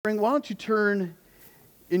Why don't you turn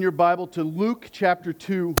in your Bible to Luke chapter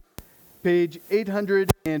 2, page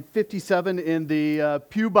 857 in the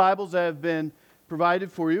Pew Bibles that have been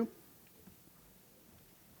provided for you.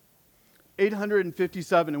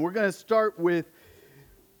 857, and we're going to start with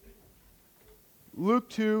Luke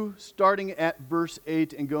 2, starting at verse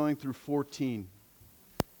 8 and going through 14.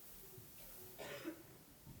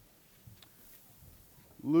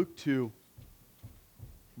 Luke 2,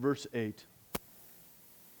 verse 8.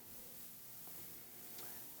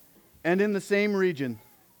 And in the same region,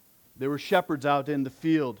 there were shepherds out in the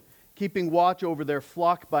field, keeping watch over their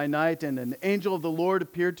flock by night, and an angel of the Lord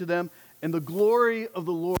appeared to them, and the glory of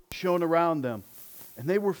the Lord shone around them, and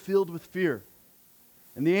they were filled with fear.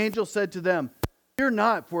 And the angel said to them, "Fear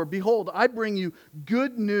not, for behold, I bring you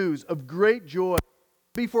good news of great joy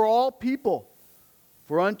before all people.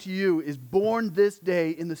 For unto you is born this day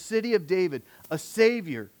in the city of David a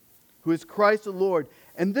Savior, who is Christ the Lord.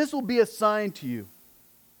 And this will be a sign to you.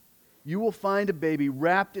 You will find a baby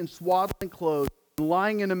wrapped in swaddling clothes,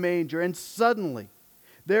 lying in a manger." And suddenly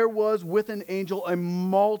there was with an angel a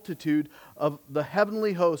multitude of the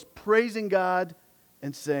heavenly host, praising God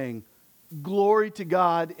and saying, "Glory to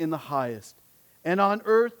God in the highest, and on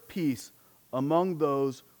earth peace among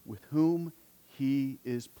those with whom He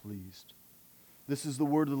is pleased." This is the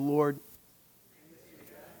word of the Lord.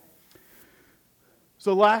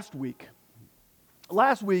 So last week,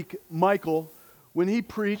 Michael, when he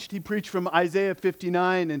preached from Isaiah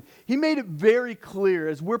 59, and he made it very clear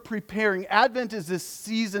as we're preparing. Advent is this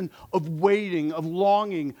season of waiting, of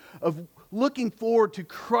longing, of looking forward to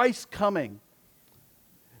Christ's coming.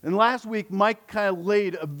 And last week, Mike kind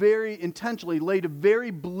of intentionally laid a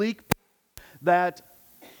very bleak that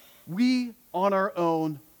we on our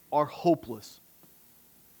own are hopeless.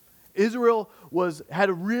 Israel had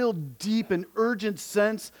a real deep and urgent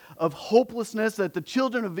sense of hopelessness, that the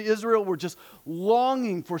children of Israel were just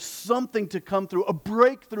longing for something to come through, a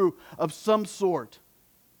breakthrough of some sort.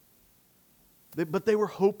 But they were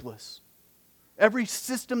hopeless. Every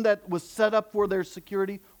system that was set up for their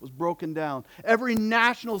security was broken down. Every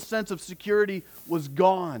national sense of security was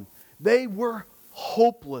gone. They were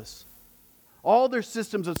hopeless. All their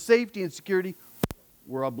systems of safety and security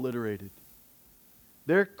were obliterated.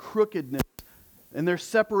 Their crookedness and their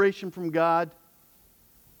separation from God,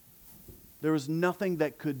 there was nothing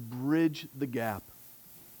that could bridge the gap.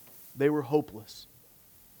 They were hopeless.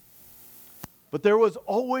 But there was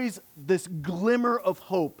always this glimmer of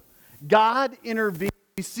hope. God intervened.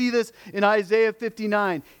 We see this in Isaiah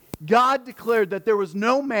 59. God declared that there was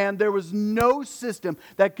no man, there was no system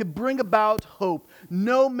that could bring about hope.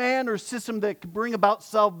 No man or system that could bring about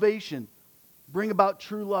salvation, bring about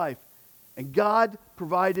true life. And God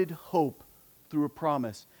provided hope through a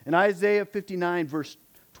promise. In Isaiah 59, verse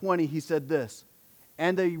 20, he said this,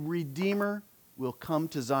 "And a Redeemer will come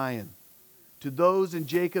to Zion, to those in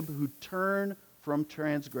Jacob who turn from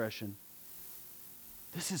transgression."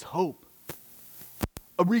 This is hope.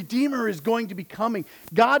 A Redeemer is going to be coming.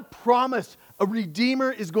 God promised a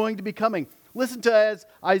Redeemer is going to be coming. Listen to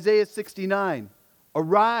Isaiah 69.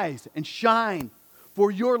 "Arise and shine, for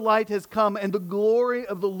your light has come, and the glory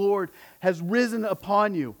of the Lord has risen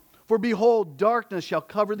upon you. For behold, darkness shall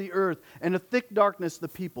cover the earth, and a thick darkness the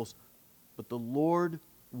peoples. But the Lord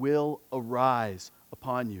will arise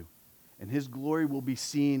upon you, and His glory will be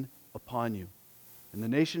seen upon you. And the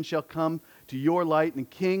nations shall come to your light, and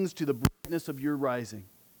kings to the brightness of your rising.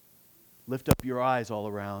 Lift up your eyes all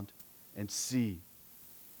around and see."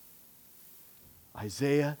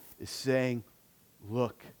 Isaiah is saying,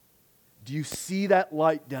 look, do you see that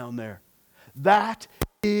light down there? That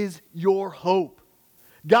is your hope.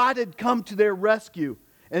 God had come to their rescue.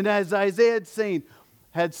 And as Isaiah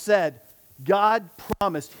had said, God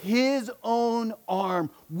promised His own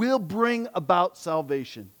arm will bring about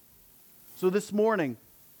salvation. So this morning,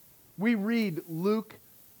 we read Luke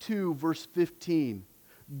 2, verse 15.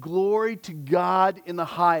 "Glory to God in the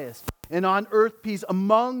highest, and on earth peace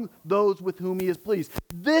among those with whom He is pleased."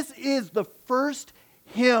 This is the first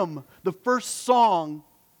hymn, the first song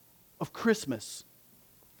of Christmas.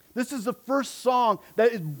 This is the first song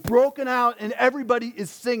that is broken out and everybody is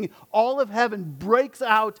singing. All of heaven breaks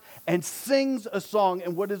out and sings a song.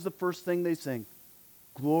 And what is the first thing they sing?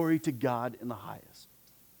 "Glory to God in the highest.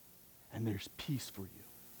 And there's peace for you."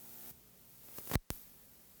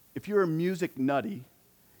 If you're a music nutty,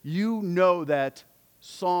 you know that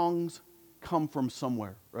songs come from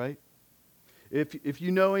somewhere, right? If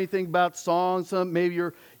you know anything about songs, maybe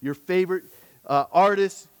your favorite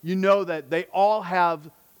artists, you know that they all have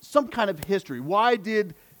some kind of history. Why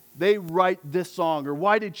did they write this song? Or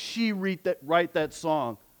why did she write that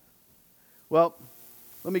song? Well,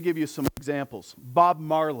 Let me give you some examples. Bob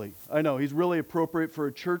Marley. I know he's really appropriate for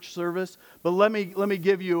a church service, but let me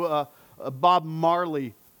give you a Bob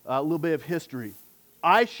Marley, a little bit of history.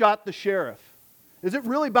 I Shot the Sheriff. Is it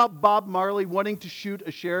really about Bob Marley wanting to shoot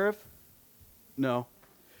a sheriff? No.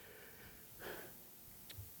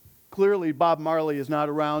 Clearly, Bob Marley is not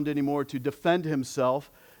around anymore to defend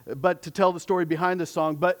himself, but to tell the story behind the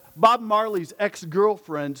song. But Bob Marley's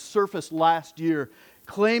ex-girlfriend surfaced last year,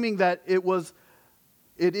 claiming that it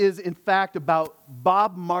is in fact about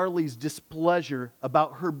Bob Marley's displeasure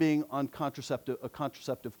about her being on a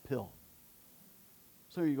contraceptive pill.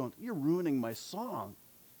 So you're going, you're ruining my song.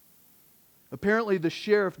 Apparently the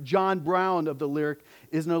sheriff, John Brown, of the lyric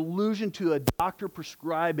is an allusion to a doctor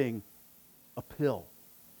prescribing a pill.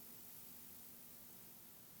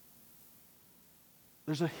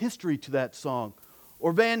 There's a history to that song.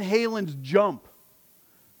 Or Van Halen's Jump.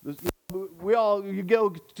 You go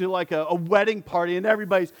to like a wedding party and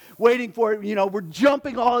everybody's waiting for it. We're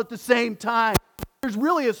jumping all at the same time. There's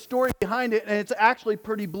really a story behind it, and it's actually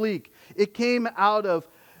pretty bleak. It came out of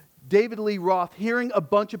David Lee Roth hearing a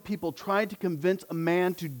bunch of people trying to convince a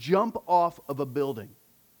man to jump off of a building,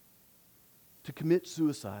 to commit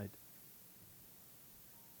suicide.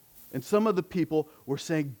 And some of the people were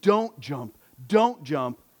saying, don't jump, don't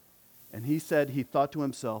jump. And he said, he thought to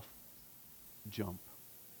himself, jump.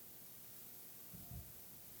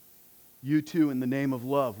 U2 in the Name of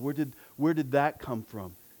Love. Where did that come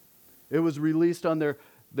from? It was released on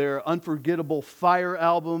their Unforgettable Fire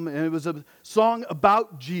album, and it was a song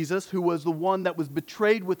about Jesus, who was the one that was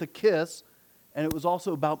betrayed with a kiss, and it was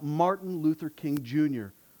also about Martin Luther King Jr.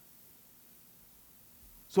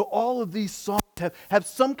 So all of these songs have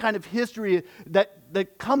some kind of history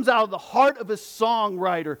that comes out of the heart of a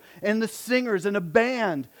songwriter and the singers and a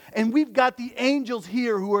band. And we've got the angels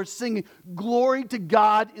here who are singing, glory to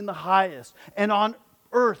God in the highest, and on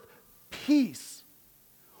earth, peace.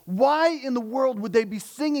 Why in the world would they be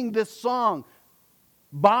singing this song?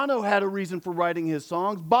 Bono had a reason for writing his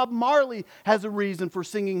songs. Bob Marley has a reason for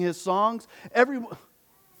singing his songs.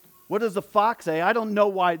 What does the fox say? I don't know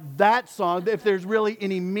why that song, if there's really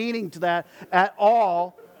any meaning to that at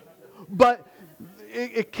all. But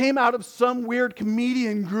it came out of some weird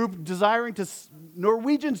comedian group desiring to...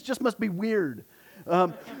 Norwegians just must be weird.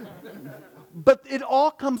 But it all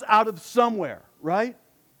comes out of somewhere, right?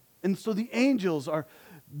 And so the angels are...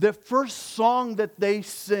 The first song that they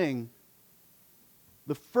sing,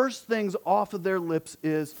 the first things off of their lips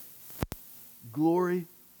is, glory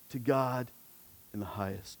to God in the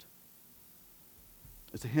highest.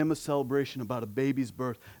 It's a hymn of celebration about a baby's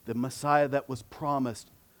birth, the Messiah that was promised.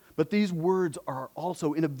 But these words are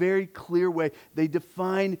also, in a very clear way, they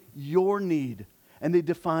define your need and they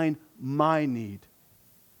define my need.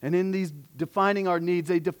 And in these defining our needs,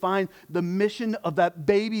 they define the mission of that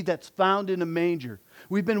baby that's found in a manger.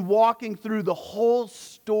 We've been walking through the whole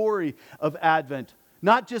story of Advent,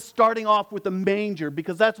 not just starting off with a manger,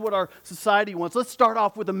 because that's what our society wants. Let's start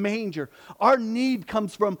off with a manger. Our need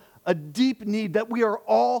comes from a deep need that we are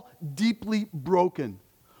all deeply broken,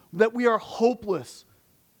 that we are hopeless,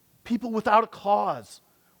 people without a cause,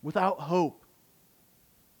 without hope.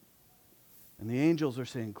 And the angels are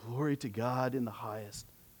saying, glory to God in the highest.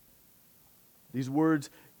 These words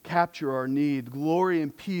capture our need. Glory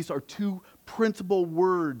and peace are two principal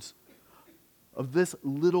words of this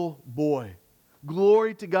little boy.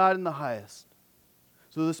 Glory to God in the highest.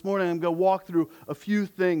 So this morning I'm going to walk through a few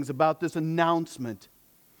things about this announcement.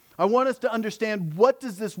 I want us to understand, what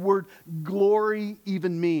does this word glory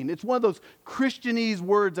even mean? It's one of those Christianese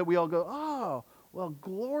words that we all go, oh, well,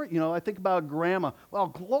 glory. I think about grandma. Well,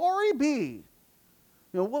 glory be.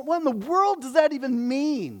 What in the world does that even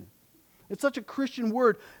mean? It's such a Christian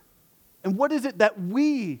word. And what is it that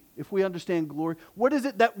we, if we understand glory, what is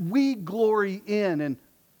it that we glory in? And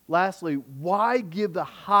lastly, why give the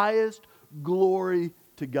highest glory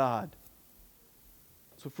to God?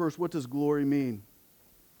 So first, what does glory mean?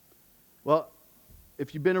 Well,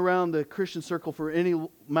 if you've been around the Christian circle for any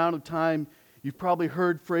amount of time, you've probably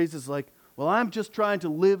heard phrases like, well, I'm just trying to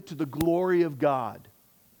live to the glory of God.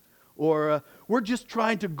 Or we're just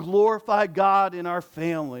trying to glorify God in our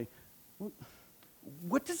family.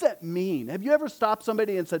 What does that mean? Have you ever stopped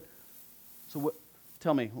somebody and said, so what,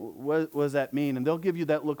 tell me, what does that mean? And they'll give you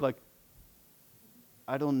that look like,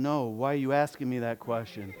 I don't know. Why are you asking me that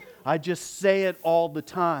question? I just say it all the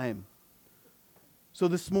time. So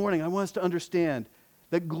this morning, I want us to understand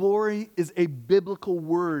that glory is a biblical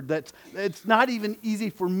word it's not even easy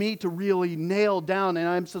for me to really nail down. And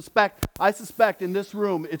I suspect in this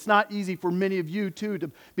room, it's not easy for many of you too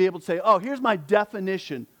to be able to say, oh, here's my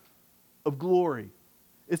definition of glory.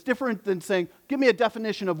 It's different than saying, give me a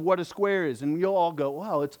definition of what a square is. And you'll all go,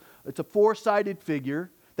 wow, it's a four-sided figure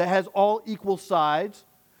that has all equal sides.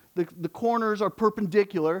 The corners are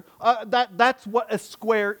perpendicular. That's what a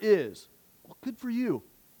square is. Well, good for you.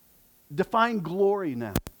 Define glory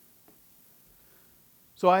now.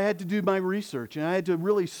 So I had to do my research, and I had to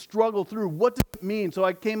really struggle through what does it mean. So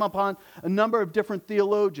I came upon a number of different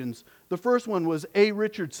theologians. The first one was A.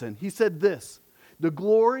 Richardson. He said this: the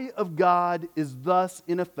glory of God is thus,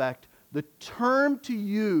 in effect, the term to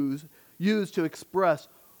use to express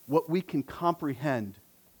what we can comprehend,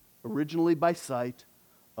 originally by sight,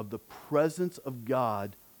 of the presence of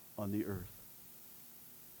God on the earth.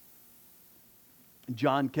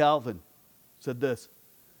 John Calvin said this: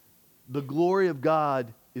 the glory of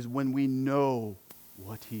God is when we know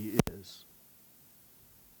what He is.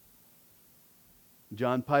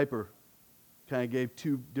 John Piper kind of gave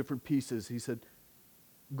two different pieces. He said,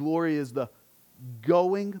 glory is the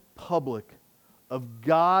going public of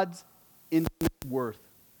God's infinite worth,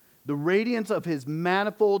 the radiance of His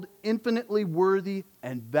manifold, infinitely worthy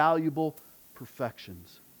and valuable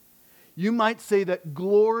perfections. You might say that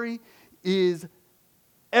glory is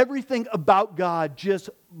everything about God just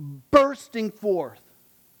bursting forth.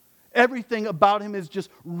 Everything about Him is just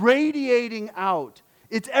radiating out.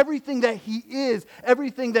 It's everything that He is,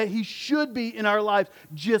 everything that He should be in our lives,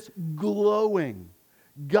 just glowing.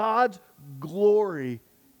 God's glory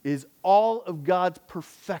is all of God's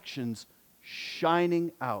perfections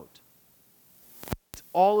shining out. It's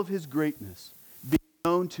all of His greatness being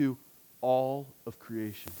known to all of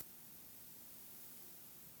creation.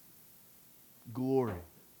 Glory.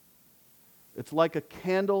 It's like a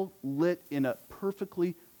candle lit in a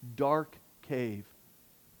perfectly dark cave.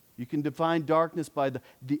 You can define darkness by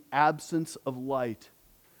the absence of light.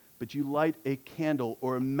 But you light a candle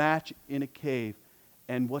or a match in a cave,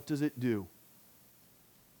 and what does it do?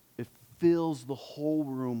 It fills the whole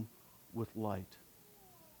room with light.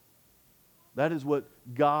 That is what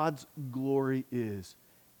God's glory is.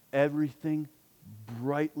 Everything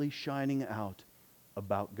brightly shining out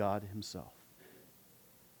about God Himself.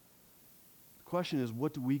 The question is,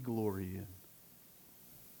 what do we glory in?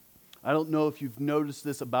 I don't know if you've noticed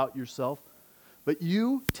this about yourself, but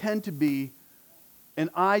you tend to be, and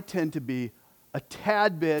I tend to be, a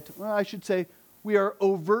tad bit, well, I should say, we are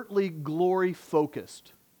overtly glory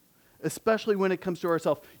focused, especially when it comes to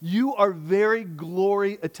ourselves. You are very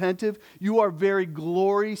glory attentive. You are very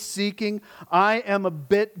glory seeking. I am a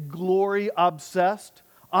bit glory obsessed.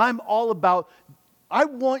 I'm all about, I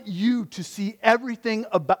want you to see everything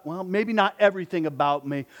about, well, maybe not everything about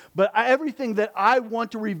me, but everything that I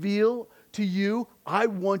want to reveal to you, I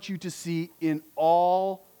want you to see in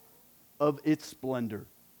all of its splendor.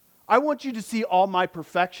 I want you to see all my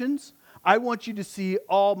perfections. I want you to see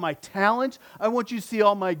all my talents. I want you to see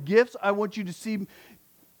all my gifts. I want you to see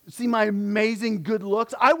my amazing good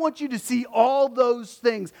looks. I want you to see all those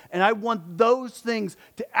things, and I want those things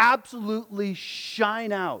to absolutely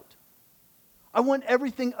shine out. I want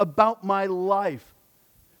everything about my life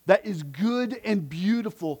that is good and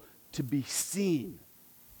beautiful to be seen.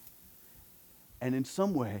 And in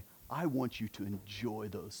some way, I want you to enjoy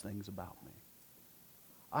those things about me.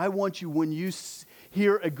 I want you, when you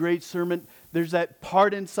hear a great sermon, there's that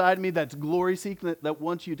part inside me that's glory-seeking that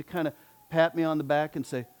wants you to kind of pat me on the back and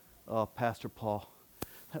say, oh, Pastor Paul,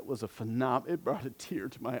 that was a phenomenal, it brought a tear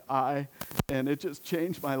to my eye, and it just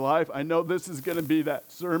changed my life. I know this is going to be that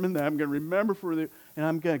sermon that I'm going to remember for the, and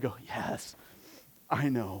I'm going to go, yes, I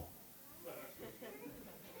know.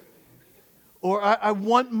 Or I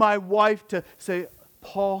want my wife to say,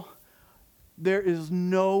 Paul, there is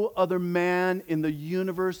no other man in the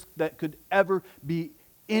universe that could ever be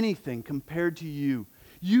anything compared to you.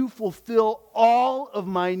 You fulfill all of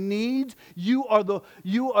my needs. You are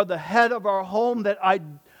the head of our home that I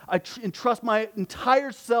entrust my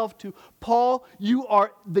entire self to. Paul, you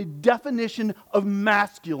are the definition of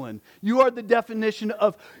masculine. You are the definition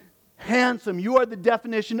of handsome. You are the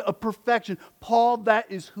definition of perfection. Paul,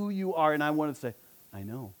 that is who you are. And I want to say, I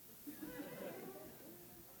know.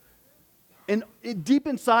 And deep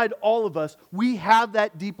inside all of us, we have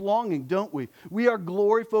that deep longing, don't we? We are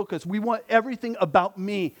glory focused. We want everything about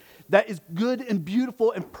me that is good and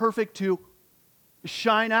beautiful and perfect to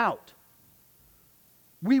shine out.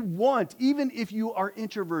 We want, even if you are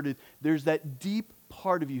introverted, there's that deep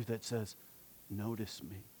part of you that says, notice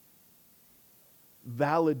me.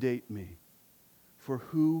 Validate me for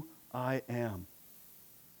who I am.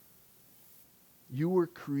 You were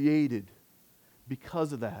created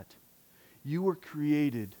because of that. You were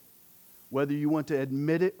created, whether you want to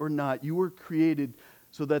admit it or not, you were created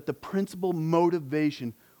so that the principal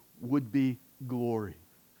motivation would be glory.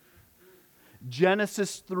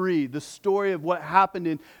 Genesis 3, the story of what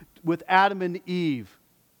happened with Adam and Eve.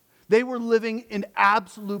 They were living in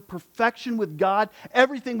absolute perfection with God.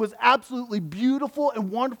 Everything was absolutely beautiful and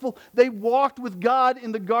wonderful. They walked with God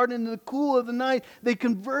in the garden in the cool of the night. They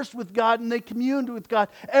conversed with God and they communed with God.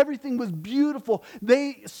 Everything was beautiful.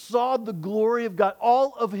 They saw the glory of God,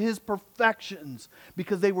 all of His perfections,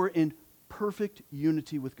 because they were in perfect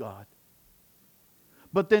unity with God.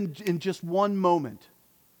 But then in just one moment,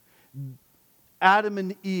 Adam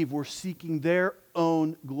and Eve were seeking their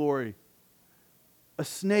own glory. A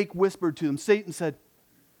snake whispered to them. Satan said,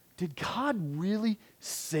 "Did God really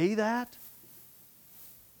say that?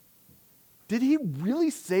 Did He really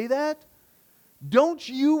say that? Don't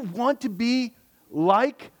you want to be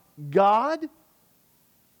like God?"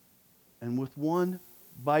 And with one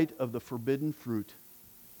bite of the forbidden fruit,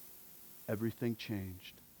 everything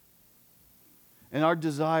changed. And our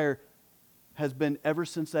desire has been, ever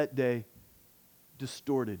since that day,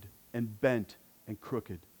 distorted and bent and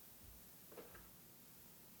crooked.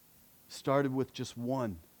 Started with just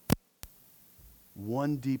one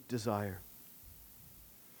deep desire.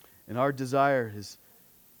 And our desire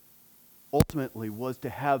ultimately was to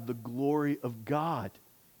have the glory of God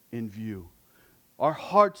in view. Our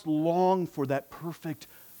hearts long for that perfect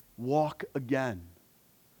walk again,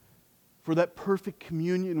 for that perfect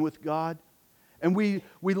communion with God. And we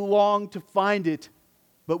long to find it,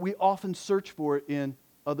 but we often search for it in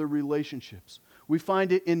other relationships. We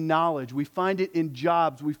find it in knowledge. We find it in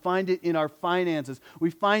jobs. We find it in our finances. We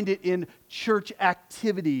find it in church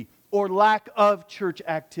activity or lack of church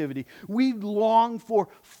activity. We long for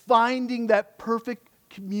finding that perfect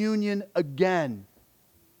communion again.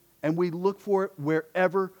 And we look for it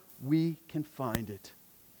wherever we can find it.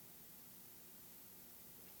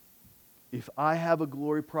 If I have a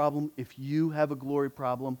glory problem, if you have a glory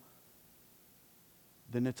problem,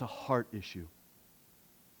 then it's a heart issue.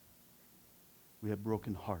 We have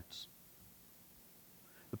broken hearts.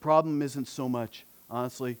 The problem isn't so much,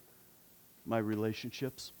 honestly, my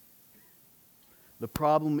relationships. The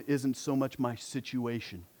problem isn't so much my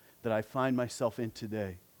situation that I find myself in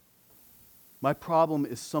today. My problem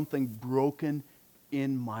is something broken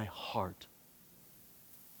in my heart.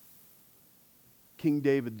 King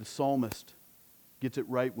David, the psalmist, gets it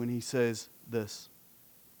right when he says this.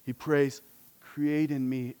 He prays, "Create in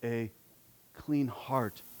me a clean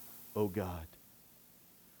heart, O God."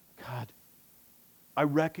 God, I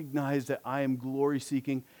recognize that I am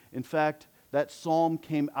glory-seeking. In fact, that psalm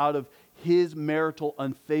came out of his marital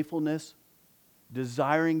unfaithfulness,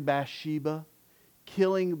 desiring Bathsheba,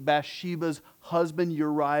 killing Bathsheba's husband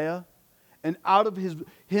Uriah, and out of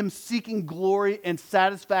him seeking glory and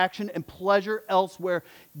satisfaction and pleasure elsewhere,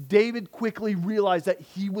 David quickly realized that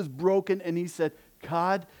he was broken, and he said,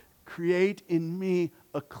 "God, create in me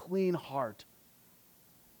a clean heart."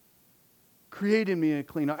 Create in me a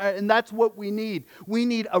clean heart. And that's what we need. We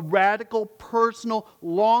need a radical, personal,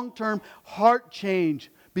 long-term heart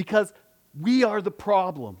change because we are the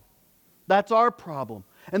problem. That's our problem.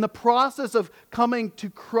 And the process of coming to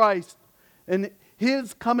Christ and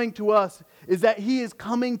His coming to us is that He is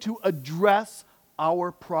coming to address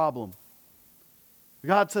our problem.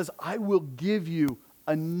 God says, "I will give you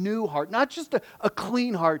a new heart." Not just a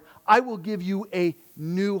clean heart. I will give you a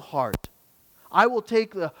new heart. I will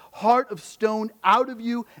take the heart of stone out of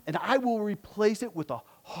you, and I will replace it with a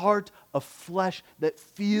heart of flesh that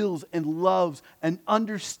feels and loves and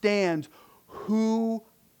understands who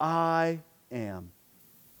I am.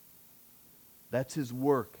 That's His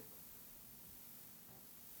work.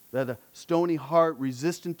 That a stony heart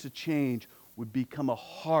resistant to change would become a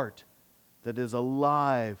heart that is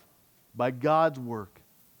alive by God's work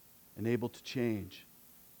and able to change.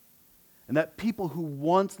 And that people who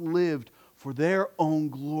once lived for their own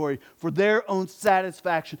glory, for their own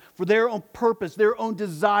satisfaction, for their own purpose, their own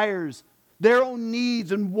desires, their own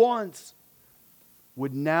needs and wants,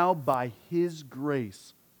 would now, by His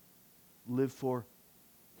grace, live for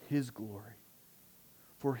His glory,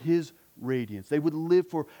 for His radiance. They would live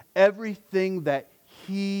for everything that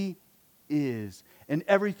He is and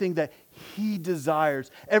everything that He desires,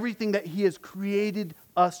 everything that He has created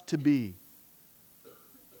us to be.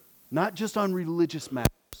 Not just on religious matters,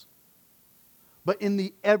 but in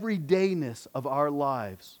the everydayness of our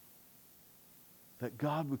lives, that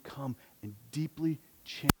God would come and deeply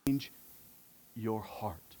change your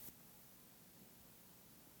heart.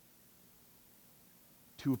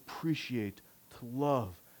 To appreciate, to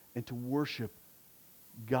love, and to worship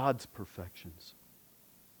God's perfections.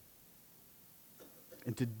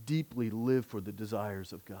 And to deeply live for the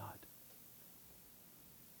desires of God.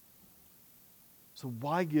 So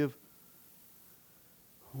why give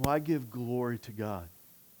Why give glory to God?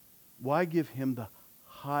 Why give Him the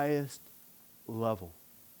highest level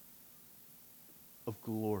of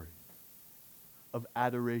glory, of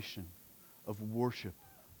adoration, of worship,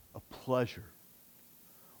 of pleasure?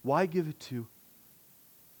 Why give it to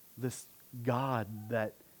this God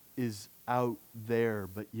that is out there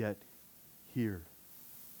but yet here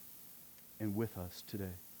and with us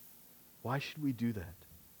today? Why should we do that?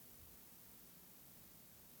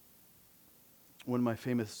 One of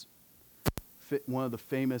the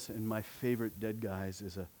famous and my favorite dead guys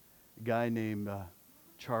is a guy named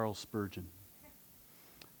Charles Spurgeon.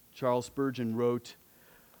 Charles Spurgeon wrote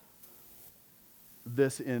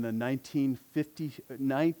this in a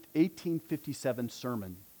 1857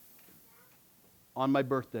 sermon. On my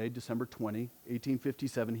birthday, December 20,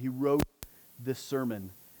 1857, he wrote this sermon.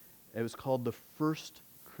 It was called The First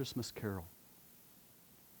Christmas Carol.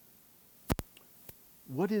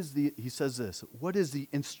 He says this, what is the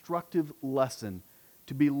instructive lesson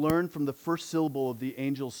to be learned from the first syllable of the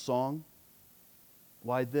angel's song?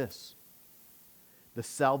 Why this? That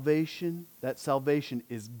salvation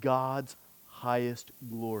is God's highest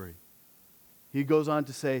glory. He goes on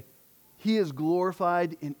to say, He is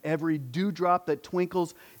glorified in every dewdrop that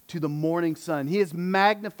twinkles to the morning sun. He is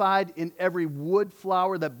magnified in every wood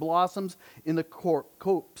flower that blossoms in the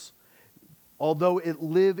copse, although it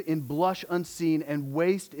live in blush unseen and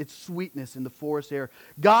waste its sweetness in the forest air.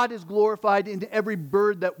 God is glorified in every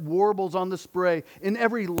bird that warbles on the spray, in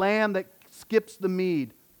every lamb that skips the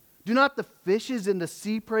mead. Do not the fishes in the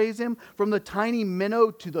sea praise Him, from the tiny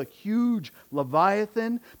minnow to the huge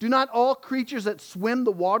leviathan? Do not all creatures that swim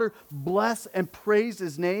the water bless and praise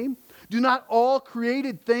His name? Do not all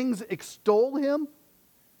created things extol Him?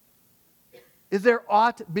 Is there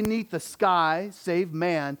aught beneath the sky, save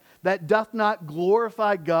man, that doth not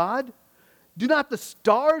glorify God? Do not the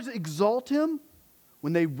stars exalt Him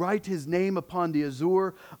when they write His name upon the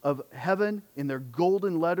azure of heaven in their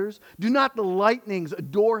golden letters? Do not the lightnings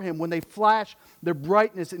adore Him when they flash their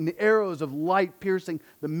brightness in the arrows of light piercing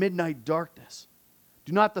the midnight darkness?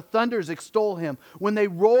 Do not the thunders extol Him when they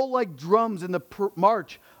roll like drums in the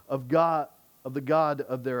march of God, of the God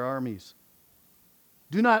of their armies?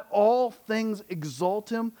 Do not all things exalt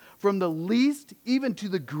Him, from the least even to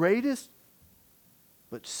the greatest?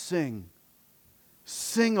 But sing,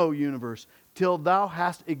 sing, O universe, till thou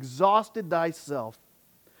hast exhausted thyself.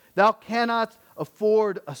 Thou cannot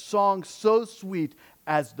afford a song so sweet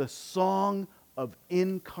as the song of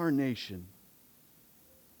incarnation.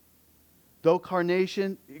 Though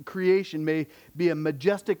creation may be a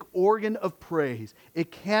majestic organ of praise,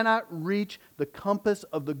 it cannot reach the compass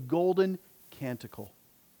of the golden canticle,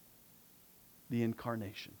 the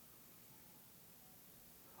incarnation.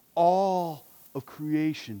 All of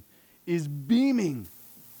creation is beaming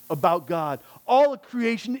about God. All of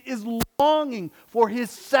creation is longing for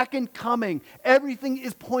His second coming. Everything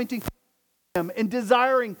is pointing to Him and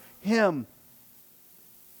desiring Him.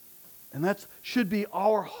 And that should be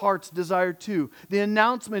our heart's desire too. The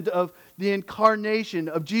announcement of the incarnation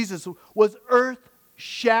of Jesus was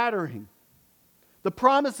earth-shattering. The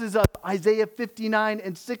promises of Isaiah 59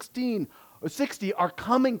 and 16 or 60 are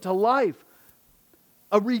coming to life.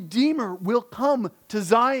 A Redeemer will come to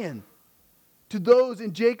Zion, to those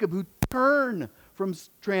in Jacob who turn from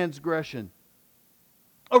transgression.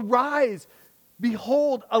 Arise,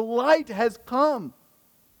 behold, a light has come.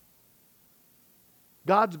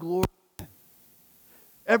 God's glory,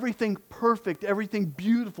 everything perfect, everything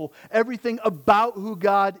beautiful, everything about who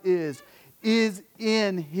God is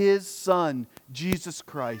in His Son, Jesus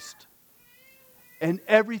Christ. And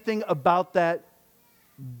everything about that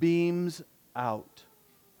beams out.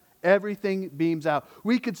 Everything beams out.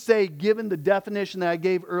 We could say, given the definition that I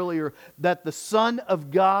gave earlier, that the Son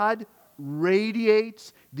of God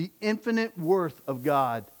radiates the infinite worth of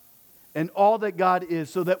God and all that God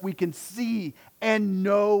is, so that we can see and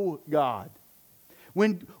know God.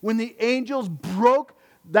 When the angels broke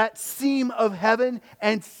that seam of heaven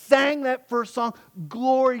and sang that first song,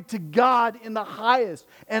 glory to God in the highest,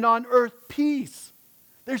 and on earth peace.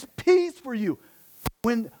 There's peace for you.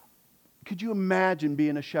 Could you imagine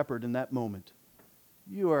being a shepherd in that moment?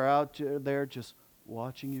 You are out there just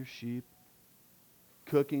watching your sheep,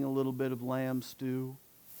 cooking a little bit of lamb stew,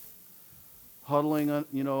 huddling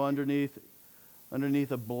underneath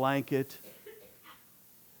a blanket,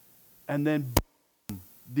 and then boom,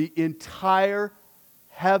 the entire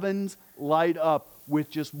heavens light up with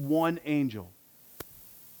just one angel.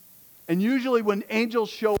 And usually when angels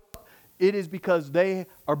show up, it is because they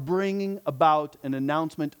are bringing about an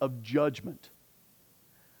announcement of judgment.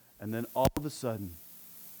 And then all of a sudden,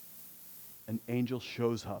 an angel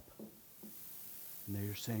shows up. And they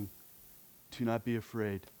are saying, do not be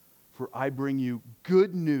afraid, for I bring you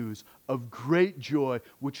good news of great joy,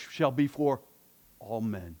 which shall be for all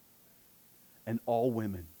men and all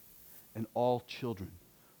women and all children,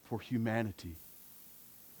 for humanity.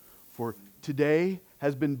 For today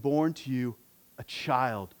has been born to you a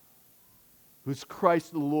child who's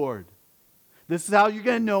Christ the Lord. This is how you're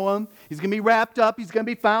going to know him. He's going to be wrapped up. He's going to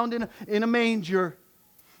be found in a manger.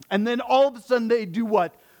 And then all of a sudden they do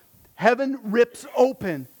what? Heaven rips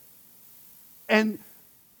open. And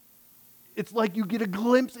it's like you get a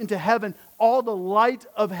glimpse into heaven. All the light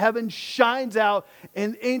of heaven shines out.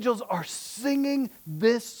 And angels are singing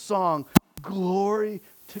this song. Glory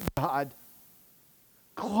to God.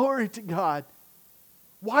 Glory to God.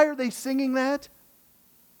 Why are they singing that?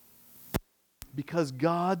 Because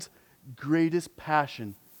God's greatest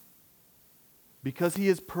passion, because He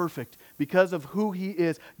is perfect, because of who He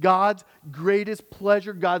is, God's greatest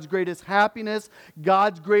pleasure, God's greatest happiness,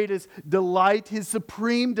 God's greatest delight, His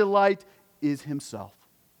supreme delight is Himself.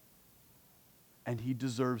 And He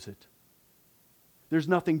deserves it. There's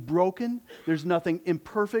nothing broken, there's nothing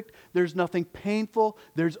imperfect, there's nothing painful,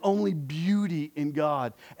 there's only beauty in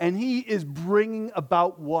God. And He is bringing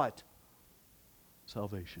about what?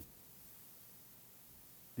 Salvation.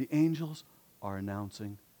 The angels are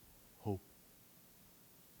announcing hope.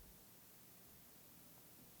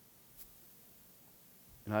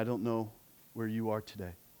 And I don't know where you are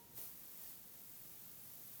today.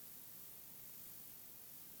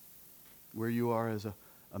 Where you are as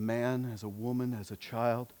a man, as a woman, as a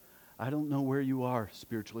child. I don't know where you are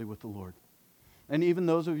spiritually with the Lord. And even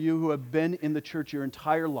those of you who have been in the church your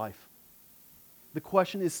entire life, the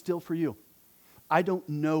question is still for you. I don't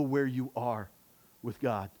know where you are with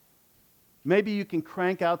God. Maybe you can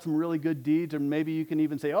crank out some really good deeds, or maybe you can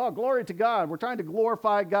even say, oh, glory to God, we're trying to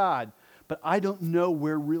glorify God. But I don't know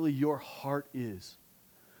where really your heart is.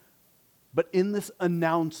 But in this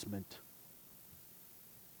announcement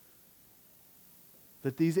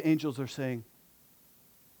that these angels are saying,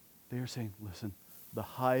 they are saying, listen, the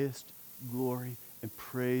highest glory and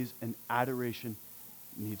praise and adoration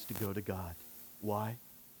needs to go to God. Why?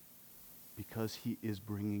 Because He is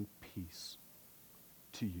bringing peace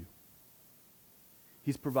to you.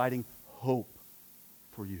 He's providing hope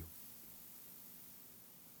for you.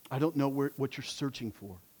 I don't know what you're searching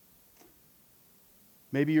for.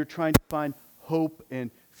 Maybe you're trying to find hope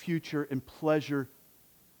and future and pleasure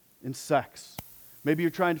in sex. Maybe you're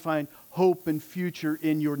trying to find hope and future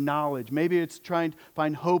in your knowledge. Maybe it's trying to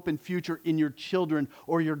find hope and future in your children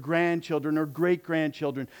or your grandchildren or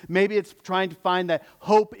great-grandchildren. Maybe it's trying to find that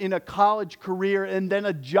hope in a college career and then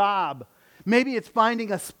a job. Maybe it's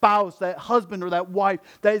finding a spouse, that husband or that wife,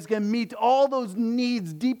 that is going to meet all those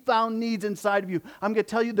needs, deep-found needs inside of you. I'm going to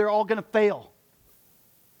tell you, they're all going to fail.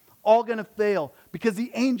 All going to fail because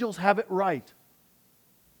the angels have it right.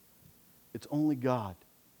 It's only God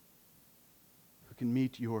who can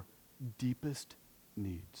meet your deepest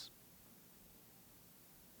needs.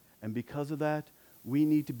 And because of that, we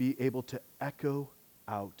need to be able to echo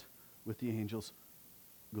out with the angels,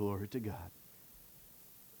 glory to God.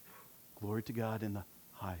 Glory to God in the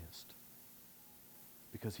highest,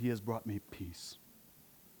 because He has brought me peace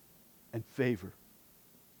and favor.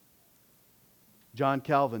 John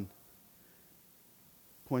Calvin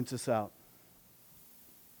points this out.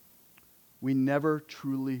 We never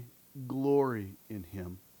truly glory in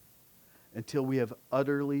Him until we have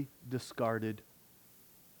utterly discarded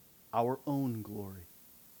our own glory.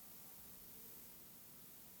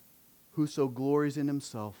 Whoso glories in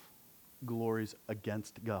himself glories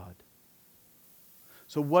against God.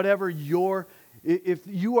 So whatever if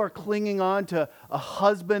you are clinging on to a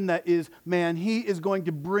husband that is, man, he is going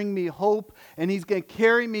to bring me hope and he's going to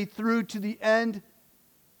carry me through to the end,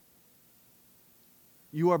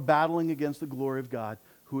 you are battling against the glory of God,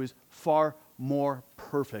 who is far more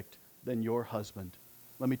perfect than your husband.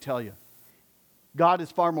 Let me tell you, God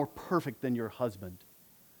is far more perfect than your husband.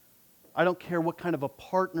 I don't care what kind of a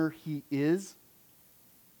partner he is,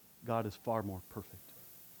 God is far more perfect.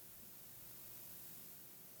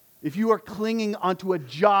 If you are clinging onto a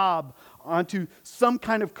job, onto some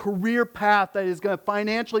kind of career path that is going to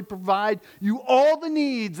financially provide you all the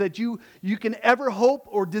needs that you can ever hope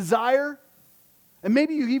or desire, and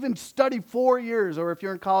maybe you even study 4 years, or if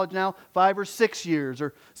you're in college now, 5 or 6 years,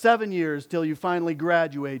 or 7 years till you finally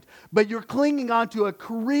graduate, but you're clinging onto a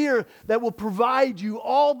career that will provide you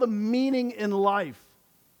all the meaning in life,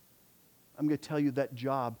 I'm going to tell you that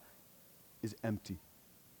job is empty.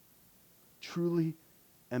 Truly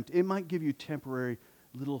empty. It might give you temporary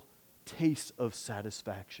little tastes of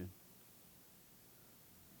satisfaction.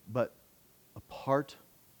 But apart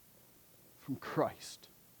from Christ,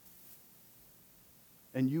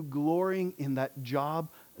 and you glorying in that job,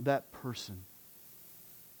 that person,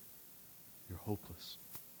 you're hopeless.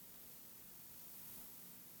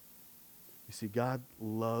 You see, God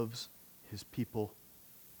loves his people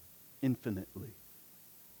infinitely.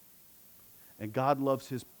 And God loves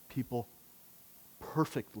his people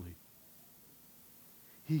perfectly.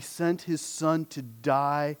 He sent his Son to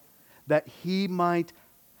die that he might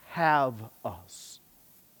have us.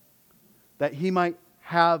 That he might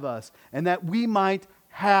have us. And that we might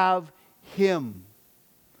have him.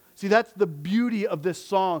 See, that's the beauty of this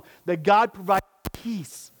song. That God provides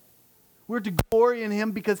peace. We're to glory in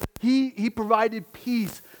him because he provided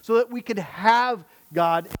peace so that we could have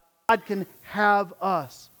God and God can have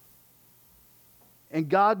us. And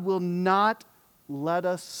God will not let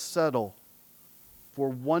us settle for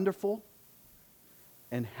wonderful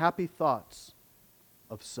and happy thoughts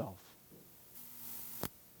of self.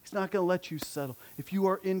 He's not going to let you settle. If you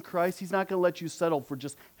are in Christ, he's not going to let you settle for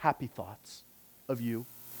just happy thoughts of you,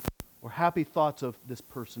 or happy thoughts of this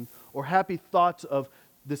person, or happy thoughts of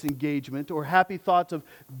this engagement, or happy thoughts of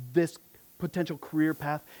this potential career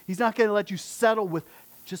path. He's not going to let you settle with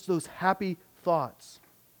just those happy thoughts.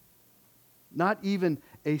 Not even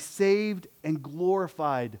a saved and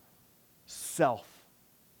glorified self.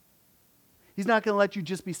 He's not going to let you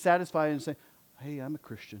just be satisfied and say, hey, I'm a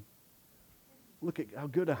Christian. Look at how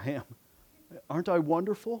good I am. Aren't I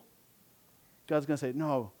wonderful? God's going to say,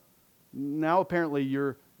 no. Now apparently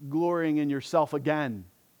you're glorying in yourself again.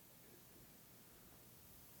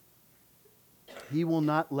 He will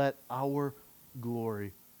not let our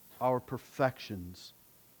glory, our perfections,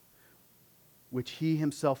 which he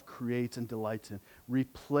himself creates and delights in,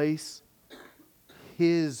 replace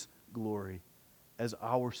his glory as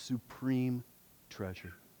our supreme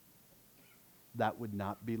treasure. That would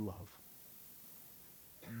not be love.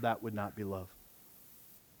 That would not be love.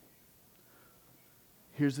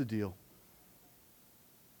 Here's the deal.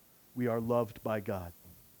 We are loved by God.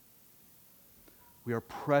 We are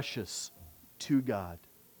precious to God.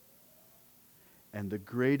 And the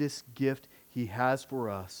greatest gift he has for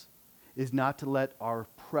us is not to let our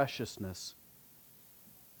preciousness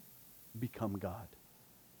become God.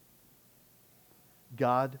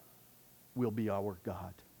 God will be our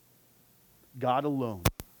God. God alone.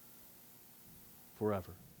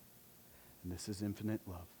 Forever. And this is infinite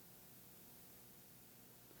love.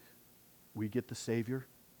 We get the Savior.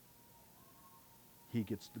 He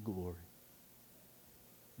gets the glory.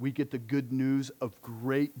 We get the good news of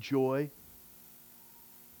great joy.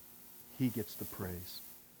 He gets the praise.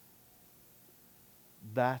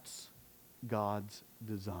 That's God's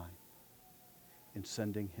design in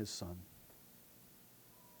sending his Son.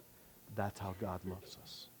 That's how God loves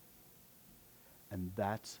us. And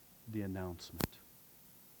that's the announcement.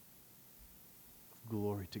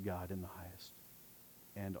 Glory to God in the highest,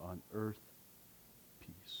 and on earth,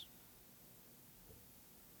 peace.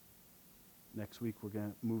 Next week, we're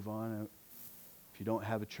going to move on. If you don't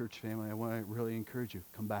have a church family, I want to really encourage you,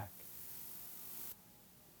 come back.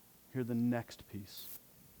 Hear the next piece.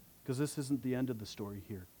 Because this isn't the end of the story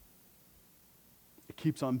here. It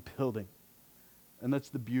keeps on building. And that's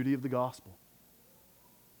the beauty of the gospel.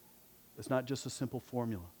 It's not just a simple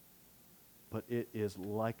formula, but it is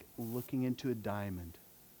like looking into a diamond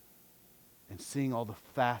and seeing all the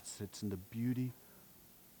facets and the beauty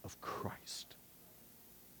of Christ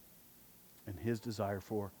and his desire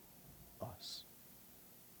for us,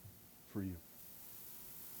 for you.